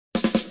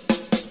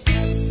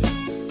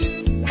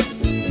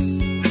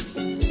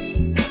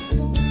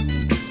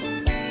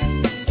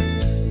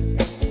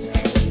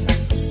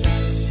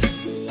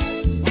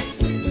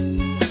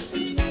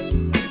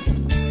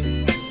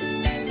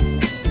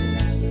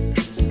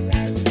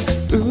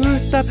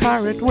the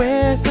pirate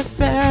with a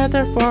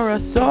feather for a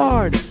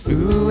sword?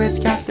 Ooh, it's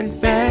Captain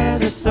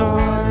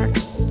Feathersword.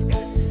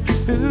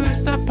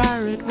 Who's the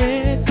pirate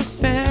with a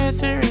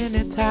feather in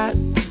its hat?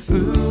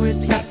 Ooh,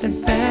 it's Captain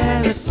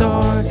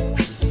Feathersword.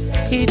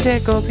 He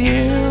tickles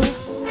you,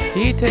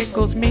 he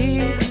tickles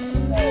me,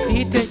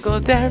 he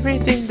tickles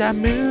everything that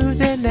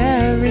moves and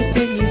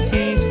everything he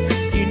sees.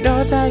 You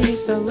know that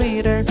he's the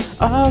leader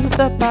of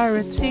the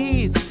pirate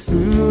seas.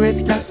 Ooh,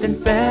 it's Captain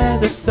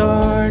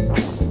Feathersword.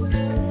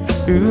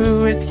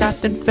 Ooh, it's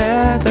Captain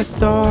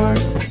Feathersword.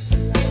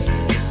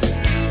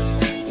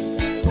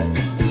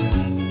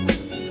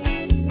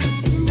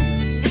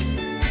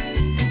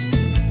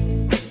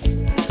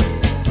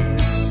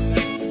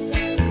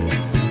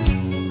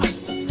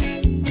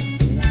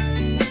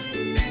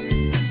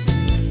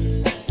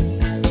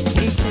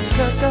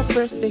 A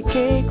birthday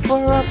cake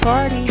for a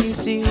party, you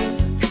see.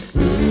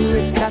 Ooh,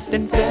 it's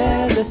Captain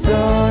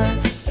Feathersword.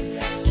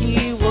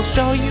 He will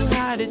show you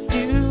how to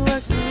do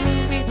a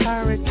groovy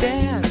pirate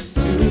dance.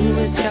 Ooh,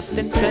 it's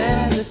Captain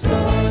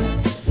Feathersword.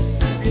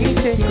 He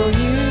tickles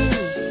you,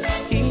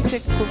 he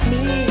tickles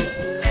me,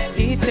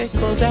 he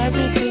tickles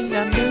everything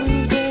that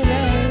moves and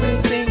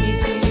everything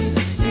he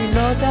sees. You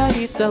know that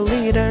he's the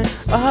leader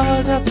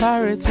of the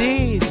pirate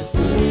seas.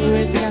 Ooh,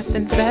 it's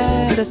Captain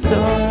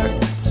Feathersword.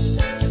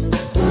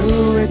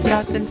 Ooh, it's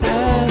Captain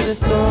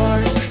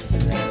Feathersword.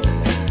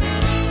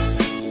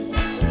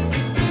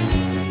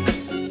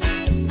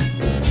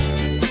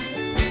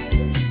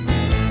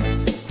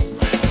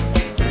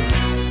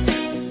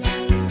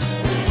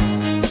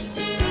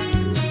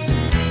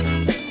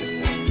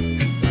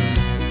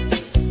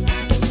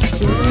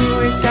 Ooh,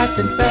 it's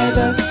Captain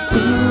Feather.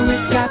 Ooh,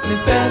 it's Captain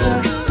Feather.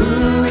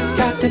 Ooh, it's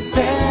Captain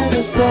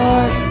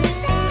Feathersword.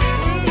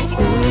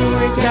 Ooh,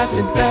 it's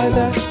Captain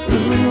Feather.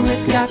 Ooh,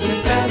 it's Captain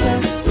Feather.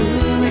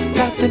 Ooh, it's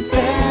Captain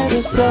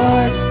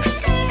Feathersword.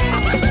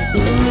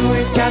 Ooh,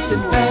 it's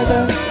Captain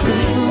Feather.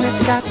 Ooh,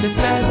 it's Captain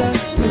Feather.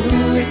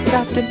 Ooh, it's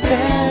Captain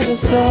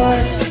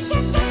Feathersword.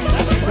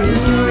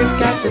 Ooh, it's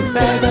Captain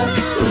Feather.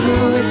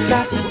 Ooh, it's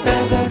Captain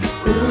Feather.